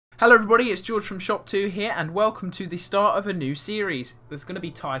Hello everybody, it's George from ShopTo here and welcome to the start of a new series that's going to be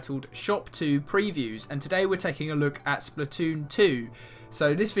titled ShopTo Previews, and today we're taking a look at Splatoon 2.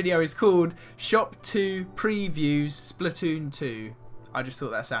 So this video is called ShopTo Previews Splatoon 2. I just thought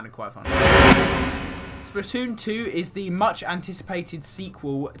that sounded quite fun. Splatoon 2 is the much anticipated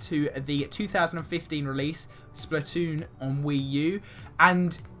sequel to the 2015 release Splatoon on Wii U,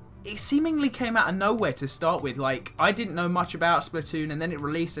 and it seemingly came out of nowhere to start with. Like, I didn't know much about Splatoon, and then it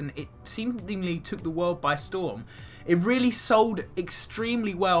released and it seemingly took the world by storm. It really sold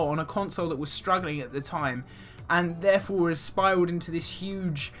extremely well on a console that was struggling at the time, and therefore has spiraled into this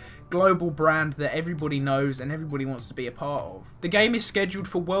huge global brand that everybody knows and everybody wants to be a part of. The game is scheduled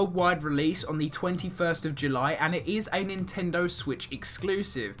for worldwide release on the 21st of July, and it is a Nintendo Switch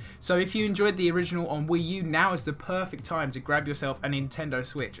exclusive. So if you enjoyed the original on Wii U, now is the perfect time to grab yourself a Nintendo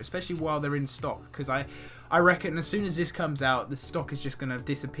Switch, especially while they're in stock, because I reckon as soon as this comes out, the stock is just going to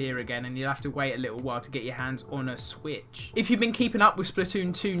disappear again and you'll have to wait a little while to get your hands on a Switch. If you've been keeping up with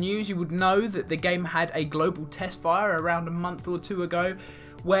Splatoon 2 news, you would know that the game had a global test fire around a month or two ago,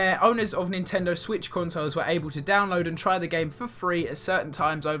 where owners of Nintendo Switch consoles were able to download and try the game for free at certain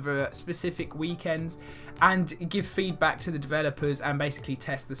times over specific weekends and give feedback to the developers and basically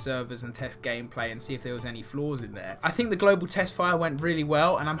test the servers and test gameplay and see if there was any flaws in there. I think the global test fire went really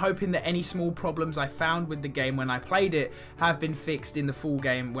well, and I'm hoping that any small problems I found with the game when I played it have been fixed in the full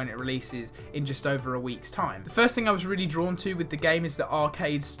game when it releases in just over a week's time. The first thing I was really drawn to with the game is the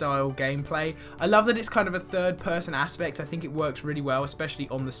arcade style gameplay. I love that it's kind of a third person aspect. I think it works really well, especially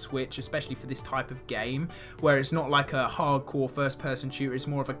on the Switch, especially for this type of game where it's not like a hardcore first person shooter, it's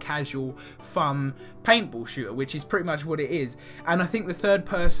more of a casual fun paintball shooter, which is pretty much what it is. And I think the third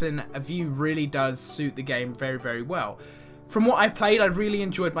person view really does suit the game very, very well. From what I played, I really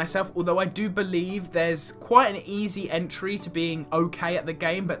enjoyed myself, although I do believe there's quite an easy entry to being okay at the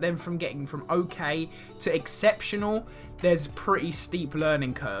game, but then from getting from okay to exceptional, there's a pretty steep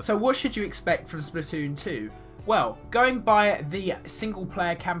learning curve. So what should you expect from Splatoon 2? Well, going by the single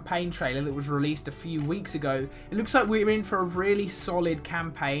player campaign trailer that was released a few weeks ago, it looks like we're in for a really solid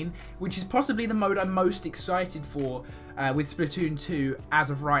campaign, which is possibly the mode I'm most excited for with Splatoon 2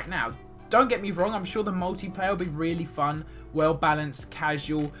 as of right now. Don't get me wrong, I'm sure the multiplayer will be really fun, well balanced,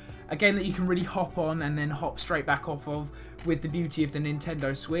 casual, a game that you can really hop on and then hop straight back off of with the beauty of the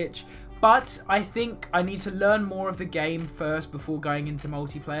Nintendo Switch. But I think I need to learn more of the game first before going into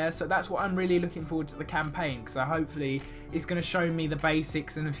multiplayer, so that's what I'm really looking forward to the campaign, because hopefully it's going to show me the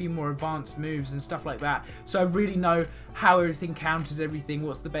basics and a few more advanced moves and stuff like that, so I really know how everything counters everything,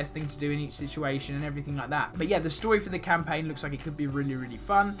 what's the best thing to do in each situation and everything like that. But yeah, the story for the campaign looks like it could be really, really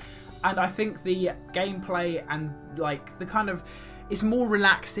fun, and I think the gameplay and like the kind of, it's more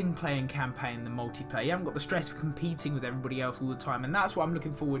relaxing playing campaign than multiplayer. You haven't got the stress of competing with everybody else all the time, and that's what I'm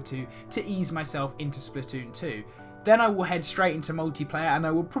looking forward to ease myself into Splatoon 2. Then I will head straight into multiplayer, and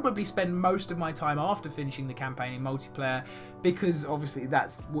I will probably spend most of my time after finishing the campaign in multiplayer, because obviously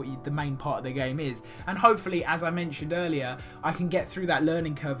that's what the main part of the game is. And hopefully, as I mentioned earlier, I can get through that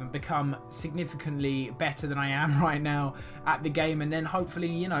learning curve and become significantly better than I am right now at the game, and then hopefully,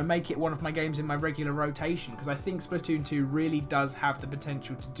 you know, make it one of my games in my regular rotation, because I think Splatoon 2 really does have the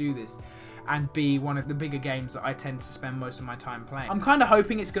potential to do this and be one of the bigger games that I tend to spend most of my time playing. I'm kind of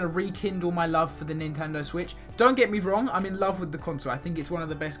hoping it's going to rekindle my love for the Nintendo Switch. Don't get me wrong, I'm in love with the console. I think it's one of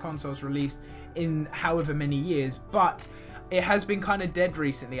the best consoles released in however many years, but it has been kind of dead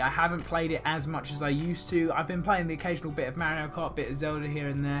recently. I haven't played it as much as I used to. I've been playing the occasional bit of Mario Kart, bit of Zelda here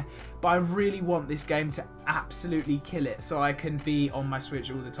and there, but I really want this game to absolutely kill it so I can be on my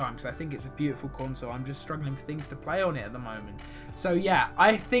Switch all the time, because I think it's a beautiful console. I'm just struggling for things to play on it at the moment. So yeah,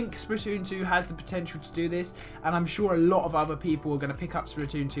 I think Splatoon 2 has the potential to do this, and I'm sure a lot of other people are going to pick up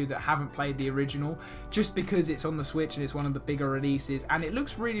Splatoon 2 that haven't played the original, just because it's on the Switch and it's one of the bigger releases, and it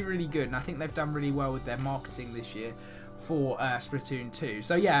looks really, really good, and I think they've done really well with their marketing this year for Splatoon 2.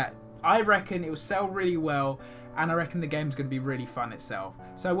 So yeah, I reckon it will sell really well, and I reckon the game's going to be really fun itself.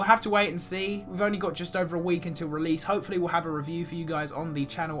 So we'll have to wait and see. We've only got just over a week until release. Hopefully we'll have a review for you guys on the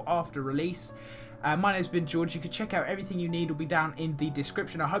channel after release. My name's been George. You can check out everything you need, will be down in the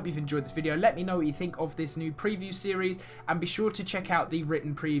description. I hope you've enjoyed this video. Let me know what you think of this new preview series, and be sure to check out the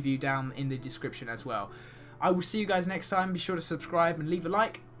written preview down in the description as well. I will see you guys next time. Be sure to subscribe and leave a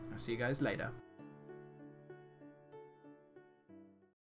like. I'll see you guys later.